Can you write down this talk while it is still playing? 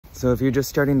So if you're just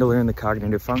starting to learn the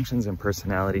cognitive functions and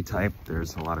personality type,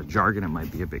 there's a lot of jargon, it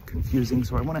might be a bit confusing,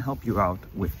 so I want to help you out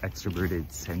with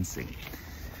extroverted sensing.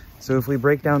 So if we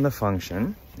break down the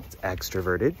function, it's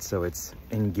extroverted, so it's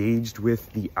engaged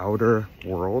with the outer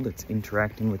world, it's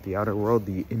interacting with the outer world,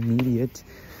 the immediate,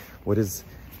 what is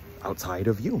outside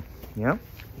of you, yeah?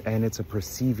 And it's a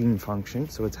perceiving function,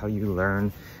 so it's how you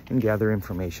learn and gather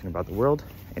information about the world,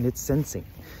 and it's sensing,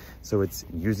 so it's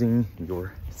using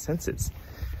your senses.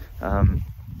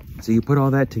 So you put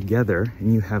all that together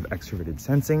and you have extroverted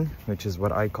sensing, which is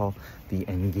what I call the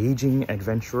engaging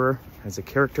adventurer as a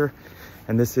character.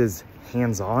 And this is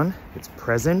hands-on, it's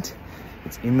present,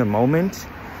 it's in the moment,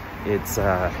 it's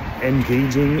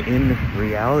engaging in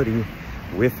reality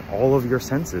with all of your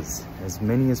senses, as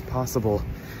many as possible.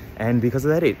 And because of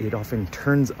that, it often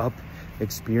turns up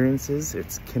experiences,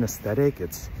 it's kinesthetic,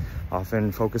 it's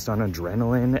often focused on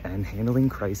adrenaline and handling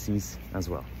crises as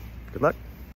well. Good luck.